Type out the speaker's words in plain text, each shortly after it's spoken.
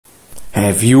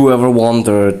Have you ever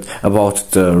wondered about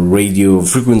the radio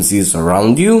frequencies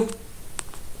around you?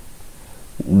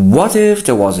 What if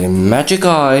there was a magic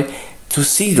eye to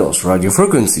see those radio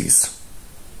frequencies?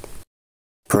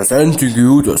 Presenting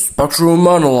you the Spectrum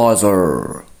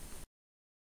Analyzer.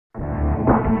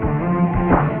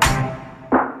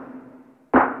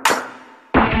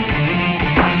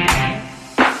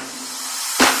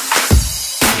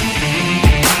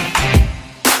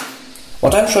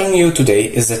 What I'm showing you today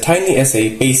is the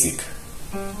TinySA Basic.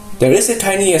 There is a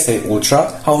TinySA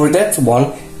Ultra, however that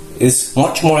one is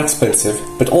much more expensive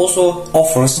but also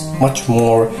offers much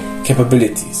more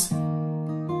capabilities.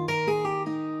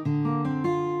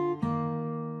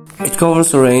 It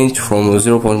covers a range from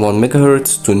 0.1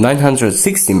 MHz to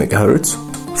 960 MHz,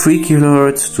 3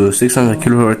 kHz to 600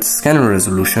 kHz scanner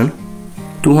resolution,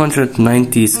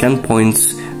 290 scan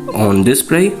points on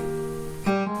display,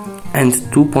 and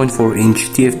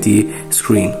 2.4-inch TFT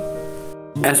screen,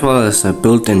 as well as a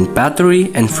built-in battery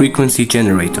and frequency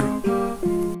generator.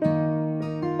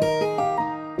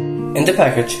 In the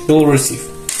package you will receive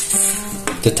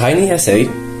the TinySA,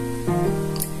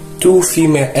 2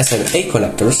 female SMA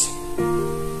connectors,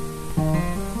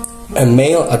 a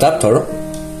male adapter,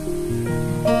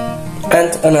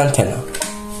 and an antenna,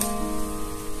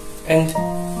 and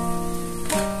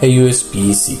a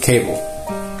USB-C cable.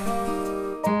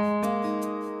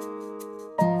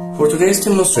 For today's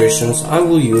demonstrations, I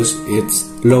will use its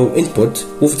low input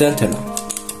with the antenna.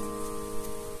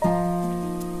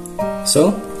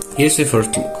 So, here's the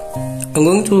first look. I'm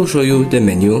going to show you the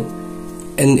menu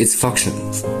and its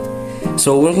functions.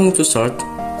 So we're going to start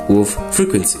with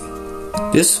frequency.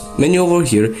 This menu over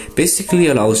here basically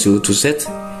allows you to set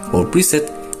or preset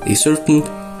a certain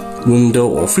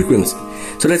window of frequency.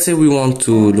 So let's say we want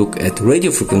to look at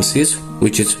radio frequencies,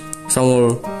 which is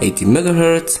somewhere 80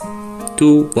 MHz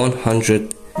to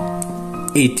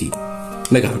 180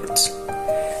 MHz.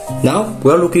 Now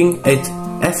we're looking at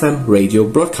FM radio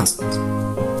broadcasting.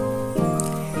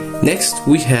 Next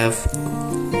we have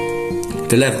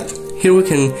the level. Here we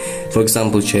can, for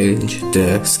example, change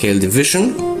the scale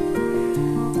division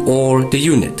or the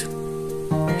unit.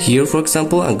 Here, for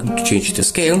example, I'm going to change the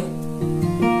scale,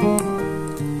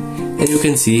 and you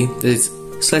can see that it's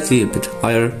slightly a bit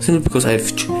higher simply because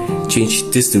I've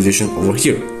changed this division over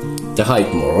here, the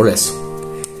height more or less.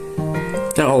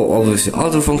 There are obviously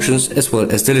other functions as well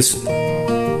as the listen.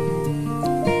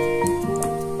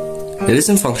 The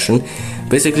listen function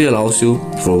basically allows you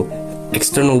for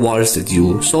external wires that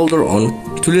you solder on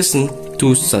to listen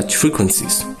to such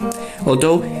frequencies,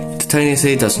 although the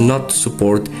TinySA does not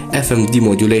support FM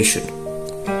demodulation.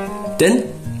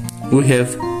 Then we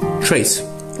have trace.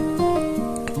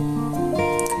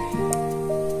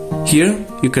 Here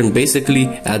you can basically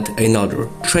add another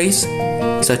trace,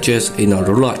 such as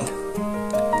another line.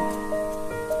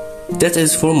 That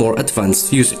is for more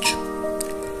advanced usage.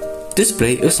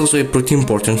 Display is also a pretty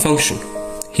important function.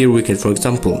 Here we can, for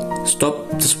example, stop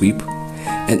the sweep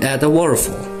and add a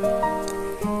waterfall.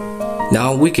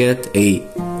 Now we get a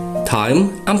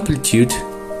time, amplitude /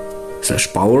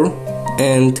 power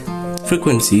and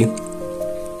frequency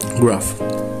graph.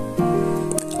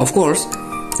 Of course,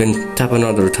 you can tap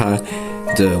another time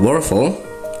the waterfall,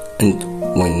 and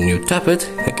when you tap it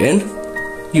again,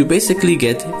 you basically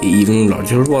get an even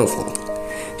larger waterfall.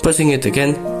 Pressing it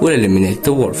again will eliminate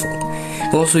the waterfall. You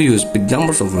can also use big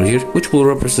numbers over here, which will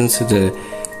represent the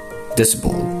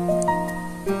decibel.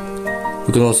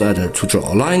 We can also add to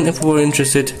draw a line if we're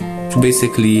interested, to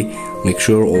basically make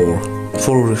sure or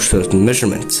for certain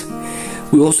measurements.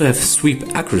 We also have sweep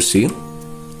accuracy,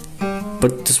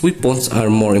 but the sweep points are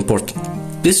more important.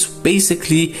 This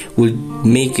basically will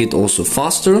make it also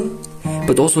faster,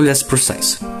 but also less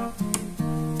precise.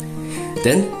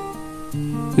 Then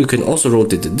you can also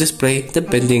rotate the display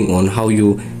depending on how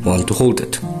you want to hold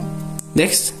it.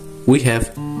 Next we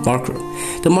have marker.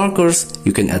 The markers,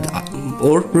 you can add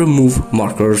or remove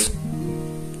markers,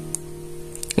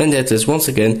 and that is once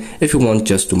again if you want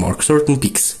just to mark certain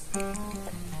peaks.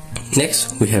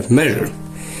 Next we have measure.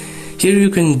 Here you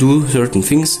can do certain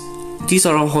things. These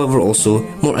are however also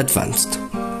more advanced.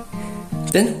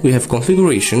 Then we have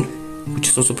configuration, which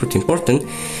is also pretty important.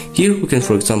 Here we can,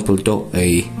 for example, do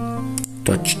a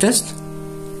touch test,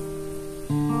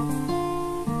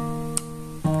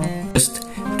 just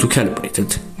to calibrate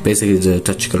it, basically the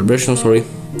touch calibration, sorry.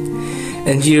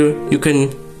 And here you can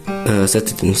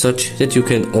set it in such that you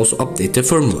can also update the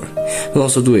firmware. You can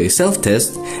also do a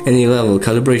self-test and a level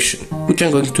calibration, which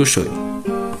I'm going to show you.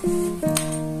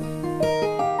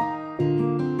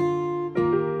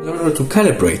 In order to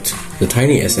calibrate the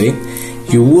TinySA,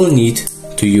 you will need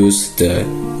to use the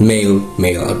male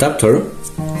adapter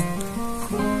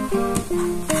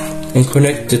and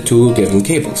connect the two given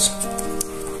cables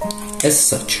as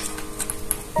such.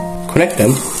 Connect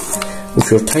them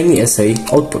with your TinySA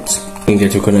outputs. You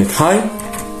get to connect high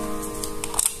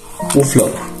with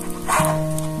low.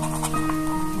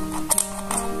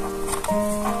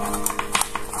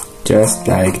 Just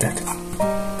like that.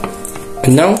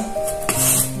 And now,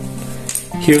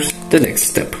 here's the next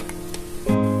step.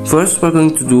 First, we're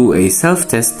going to do a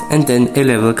self-test and then a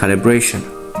level calibration.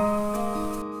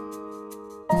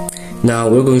 Now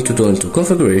we're going to go into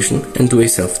configuration and do a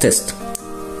self-test.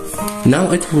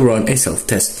 Now it will run a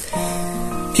self-test.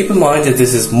 Keep in mind that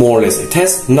this is more or less a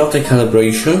test, not a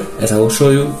calibration, as I will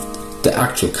show you the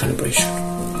actual calibration.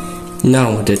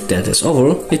 Now that that is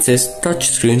over, it says touch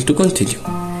screen to continue.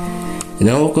 And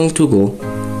now we're going to go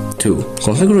to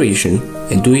configuration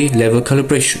and do a level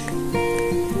calibration.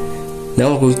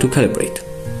 Now we're going to calibrate.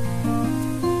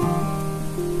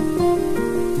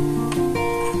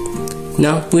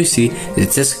 Now we see that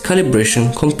it says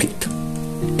calibration complete,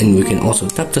 and we can also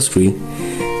tap the screen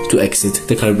to exit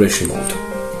the calibration mode.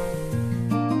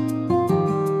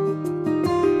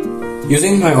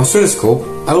 Using my oscilloscope,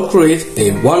 I will create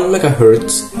a 1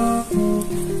 MHz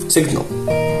signal.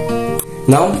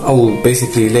 Now I will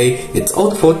basically lay its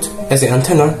output as an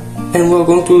antenna, and we're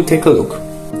going to take a look.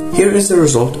 Here is the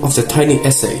result of the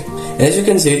TinySA, and as you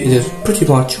can see, it is pretty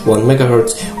much 1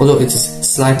 MHz, although it is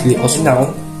slightly oscillating.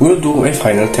 Now we'll do a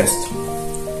final test.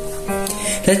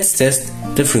 Let's test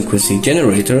the frequency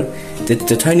generator that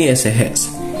the TinySA has.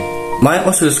 My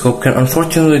oscilloscope can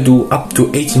unfortunately do up to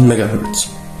 18 MHz.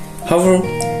 However,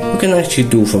 we can actually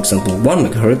do, for example, 1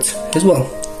 MHz as well.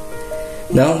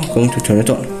 Now I'm going to turn it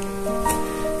on.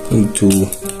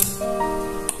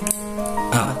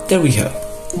 There we have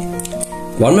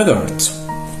 1 MHz.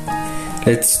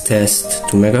 Let's test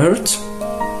 2 MHz.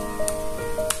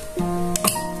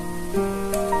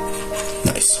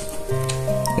 Nice.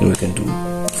 And we can do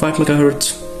 5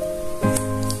 MHz.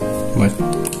 Might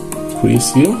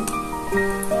increase here.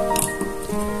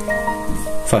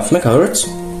 5 MHz.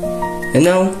 And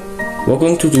now we're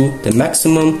going to do the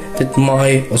maximum that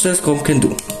my oscilloscope can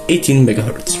do, 18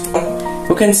 MHz.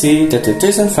 You can see that it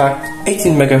is in fact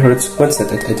 18 MHz when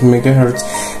set at 18 MHz,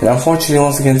 and unfortunately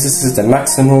once again this is the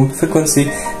maximum frequency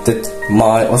that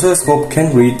my oscilloscope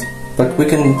can read, but we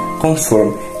can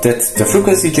confirm that the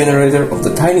frequency generator of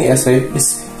the TinySA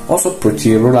is also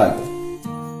pretty reliable.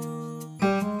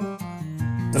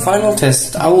 The final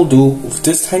test I will do with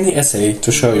this TinySA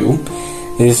to show you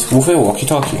is with a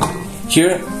walkie-talkie.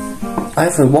 Here I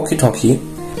have a walkie-talkie.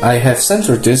 I have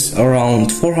centered this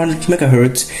around 400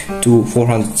 MHz to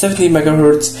 470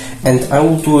 MHz, and I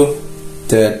will do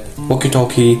the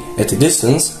walkie-talkie at a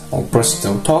distance. I'll press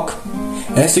the talk,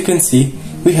 and as you can see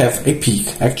we have a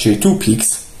peak, actually 2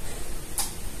 peaks,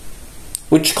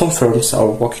 which confirms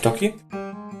our walkie-talkie.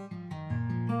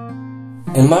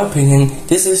 In my opinion,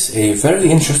 this is a very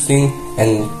interesting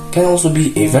and can also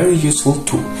be a very useful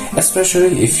tool,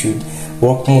 especially if you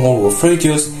work more with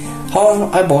radios. However,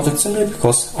 I bought it simply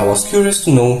because I was curious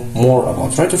to know more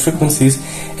about radio frequencies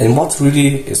and what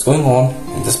really is going on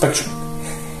in the spectrum.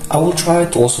 I will try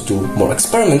to also do more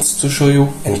experiments to show you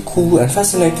and cool and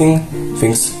fascinating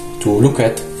things to look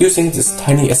at using this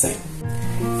TinySA.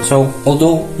 So,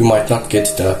 although you might not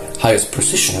get the highest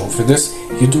precision over this,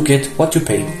 you do get what you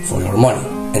pay for your money,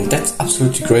 and that's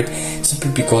absolutely great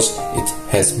simply because it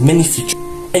has many features.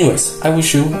 Anyways, I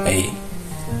wish you a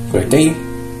great day,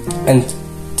 and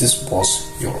this was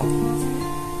your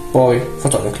boy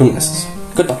Photonic Luminescence.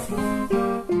 Goodbye.